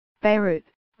Beirut,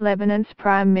 Lebanon's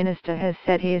Prime Minister has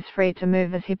said he is free to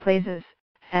move as he pleases,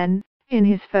 and, in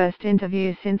his first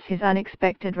interview since his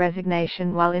unexpected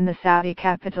resignation while in the Saudi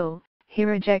capital, he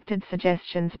rejected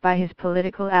suggestions by his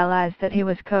political allies that he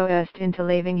was coerced into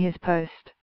leaving his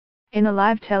post. In a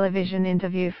live television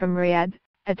interview from Riyadh,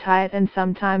 a tired and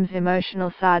sometimes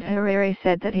emotional Saad Hariri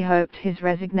said that he hoped his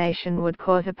resignation would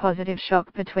cause a positive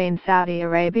shock between Saudi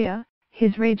Arabia,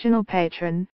 his regional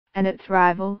patron, and its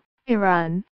rival,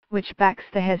 Iran, which backs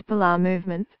the Hezbollah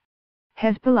movement.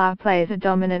 Hezbollah plays a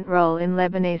dominant role in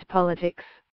Lebanese politics.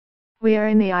 "We are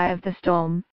in the eye of the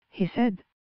storm," he said.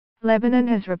 Lebanon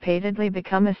has repeatedly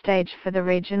become a stage for the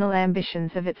regional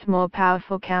ambitions of its more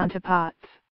powerful counterparts.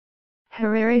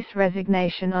 Hariri's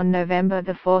resignation on November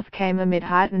 4 came amid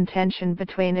heightened tension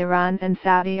between Iran and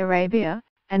Saudi Arabia,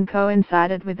 and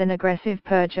coincided with an aggressive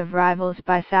purge of rivals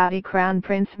by Saudi Crown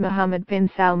Prince Mohammed bin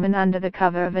Salman under the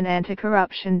cover of an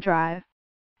anti-corruption drive.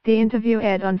 The interview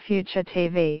aired on Future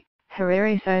TV,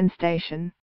 Hariri's own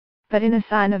station. But in a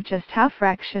sign of just how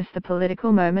fractious the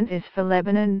political moment is for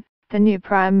Lebanon, the new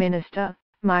Prime Minister,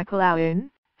 Michael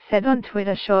Aoun, said on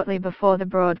Twitter shortly before the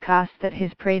broadcast that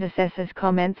his predecessor's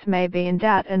comments may be in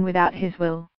doubt and without his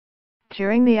will.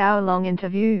 During the hour-long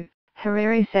interview,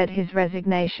 Hariri said his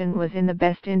resignation was in the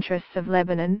best interests of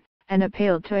Lebanon, and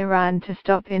appealed to Iran to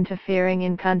stop interfering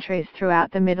in countries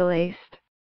throughout the Middle East.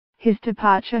 His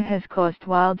departure has caused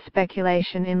wild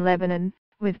speculation in Lebanon,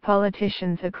 with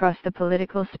politicians across the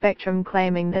political spectrum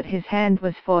claiming that his hand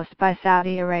was forced by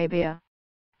Saudi Arabia.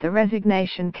 The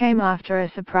resignation came after a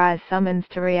surprise summons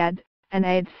to Riyadh, and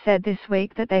aides said this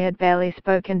week that they had barely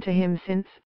spoken to him since,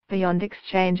 beyond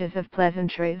exchanges of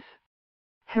pleasantries.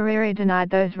 Hariri denied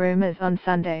those rumors on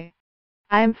Sunday.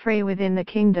 "I am free within the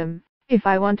kingdom. If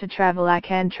I want to travel I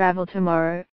can travel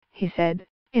tomorrow," he said,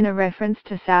 in a reference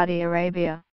to Saudi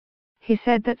Arabia. He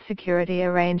said that security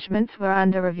arrangements were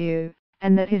under review,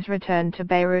 and that his return to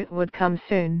Beirut would come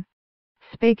soon.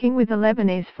 Speaking with the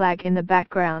Lebanese flag in the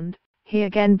background, he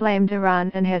again blamed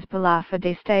Iran and Hezbollah for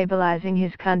destabilizing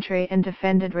his country and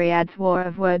defended Riyadh's war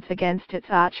of words against its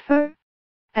archfoe.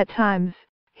 At times,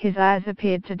 his eyes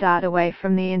appeared to dart away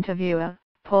from the interviewer,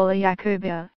 Paula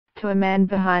Yacoubian, to a man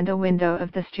behind a window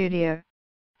of the studio.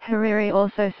 Hariri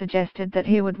also suggested that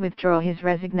he would withdraw his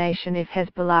resignation if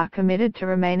Hezbollah committed to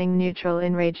remaining neutral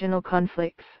in regional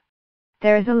conflicts.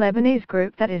 "There is a Lebanese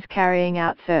group that is carrying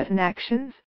out certain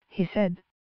actions," he said.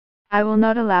 "I will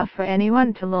not allow for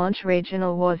anyone to launch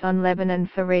regional wars on Lebanon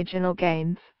for regional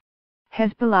gains."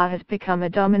 Hezbollah has become a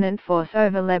dominant force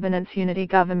over Lebanon's unity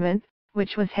government,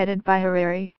 which was headed by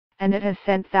Hariri, and it has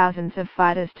sent thousands of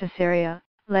fighters to Syria,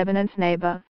 Lebanon's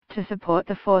neighbor, to support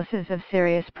the forces of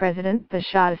Syria's President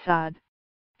Bashar Assad.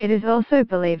 It is also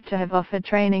believed to have offered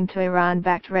training to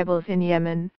Iran-backed rebels in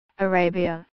Yemen,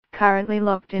 Arabia, currently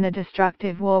locked in a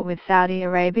destructive war with Saudi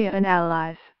Arabia and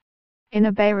allies. In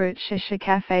a Beirut shisha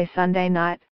cafe Sunday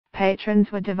night,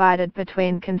 patrons were divided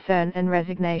between concern and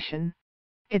resignation.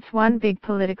 "It's one big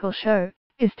political show,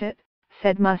 isn't it?"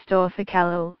 said Mustafa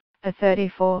Khalil, a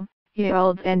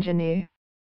 34-year-old engineer.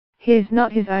 "He is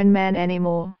not his own man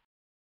anymore.